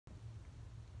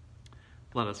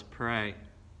Let us pray.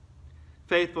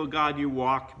 Faithful God, you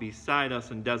walk beside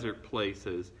us in desert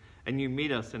places, and you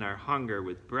meet us in our hunger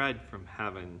with bread from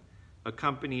heaven.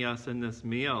 Accompany us in this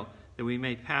meal, that we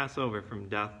may pass over from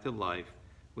death to life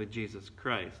with Jesus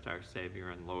Christ, our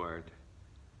Savior and Lord.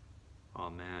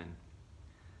 Amen.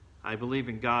 I believe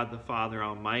in God the Father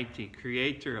Almighty,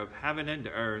 creator of heaven and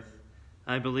earth.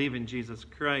 I believe in Jesus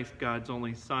Christ, God's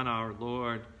only Son, our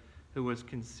Lord, who was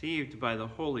conceived by the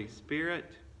Holy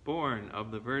Spirit, born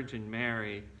of the Virgin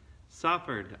Mary,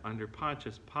 suffered under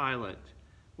Pontius Pilate,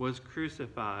 was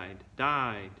crucified,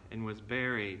 died, and was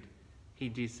buried. He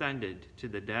descended to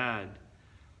the dead.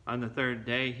 On the third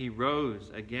day he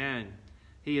rose again.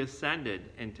 He ascended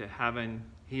into heaven.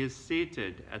 He is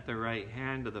seated at the right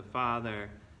hand of the Father,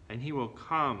 and he will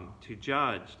come to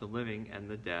judge the living and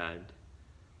the dead.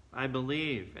 I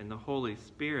believe in the Holy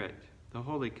Spirit, the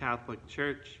Holy Catholic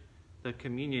Church, the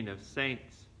communion of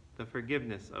saints, the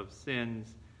forgiveness of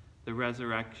sins, the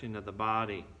resurrection of the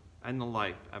body, and the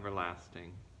life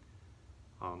everlasting.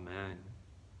 Amen.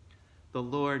 The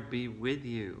Lord be with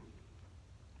you,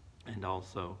 and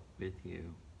also with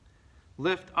you.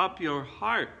 Lift up your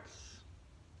hearts.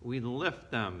 We lift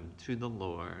them to the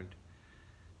Lord.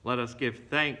 Let us give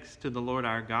thanks to the Lord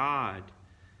our God.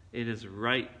 It is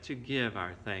right to give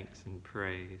our thanks and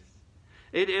praise.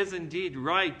 It is indeed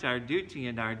right, our duty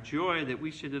and our joy, that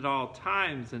we should at all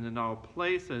times and in all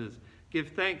places give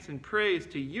thanks and praise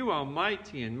to you,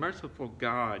 Almighty and merciful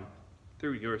God,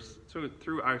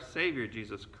 through our Savior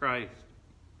Jesus Christ,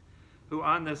 who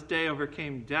on this day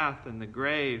overcame death and the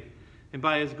grave, and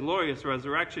by his glorious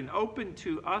resurrection opened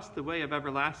to us the way of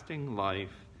everlasting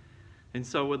life. And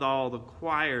so with all the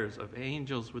choirs of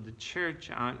angels, with the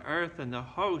church on earth and the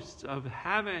hosts of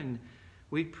heaven,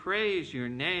 we praise your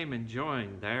name and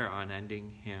join their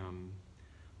unending hymn.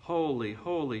 Holy,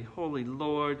 holy, holy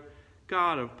Lord,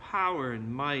 God of power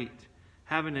and might,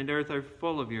 heaven and earth are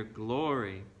full of your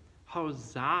glory.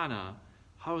 Hosanna,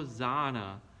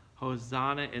 Hosanna,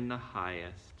 Hosanna in the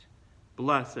highest.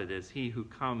 Blessed is he who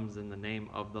comes in the name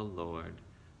of the Lord.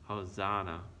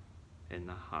 Hosanna in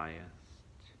the highest.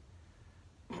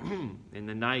 In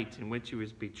the night in which he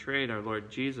was betrayed, our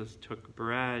Lord Jesus took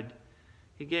bread.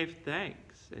 He gave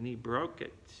thanks and he broke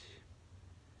it.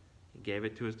 He gave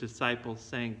it to his disciples,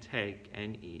 saying, "Take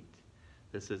and eat.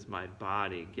 This is my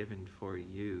body given for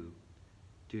you.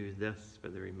 Do this for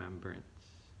the remembrance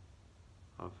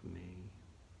of me."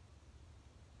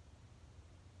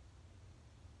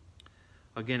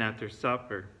 Again, after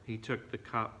supper, he took the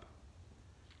cup.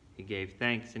 He gave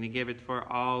thanks, and he gave it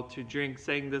for all to drink,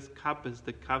 saying, "This cup is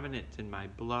the covenant in my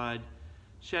blood,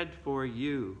 shed for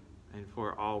you and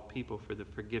for all people for the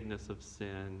forgiveness of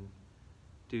sin.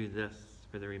 Do this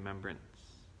for the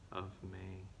remembrance of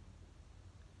me."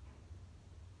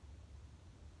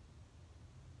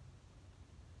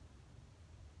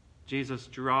 Jesus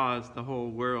draws the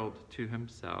whole world to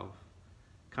himself.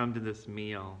 Come to this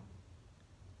meal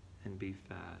and be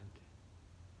fed.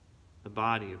 The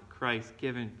body of Christ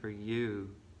given for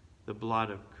you, the blood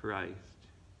of Christ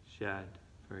shed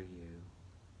for you.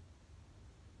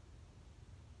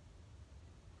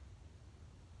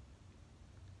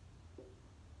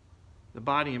 The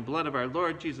body and blood of our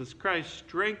Lord Jesus Christ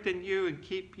strengthen you and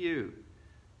keep you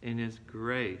in his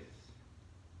grace.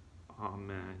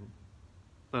 Amen.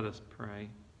 Let us pray.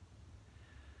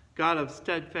 God of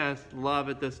steadfast love,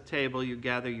 at this table you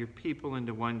gather your people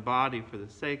into one body for the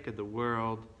sake of the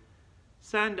world.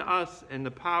 Send us in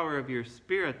the power of your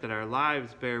Spirit that our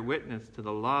lives bear witness to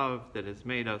the love that has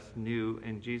made us new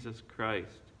in Jesus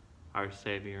Christ, our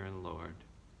Savior and Lord.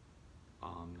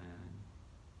 Amen.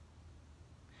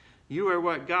 You are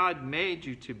what God made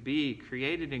you to be,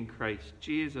 created in Christ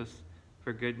Jesus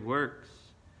for good works,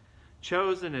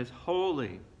 chosen as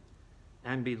holy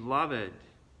and beloved,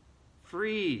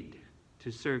 freed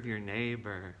to serve your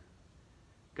neighbor.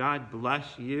 God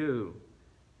bless you,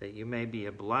 that you may be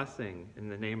a blessing in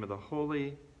the name of the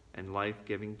Holy and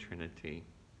life-giving Trinity.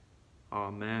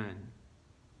 Amen.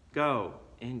 Go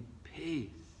in peace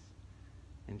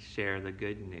and share the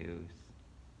good news.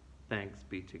 Thanks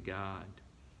be to God.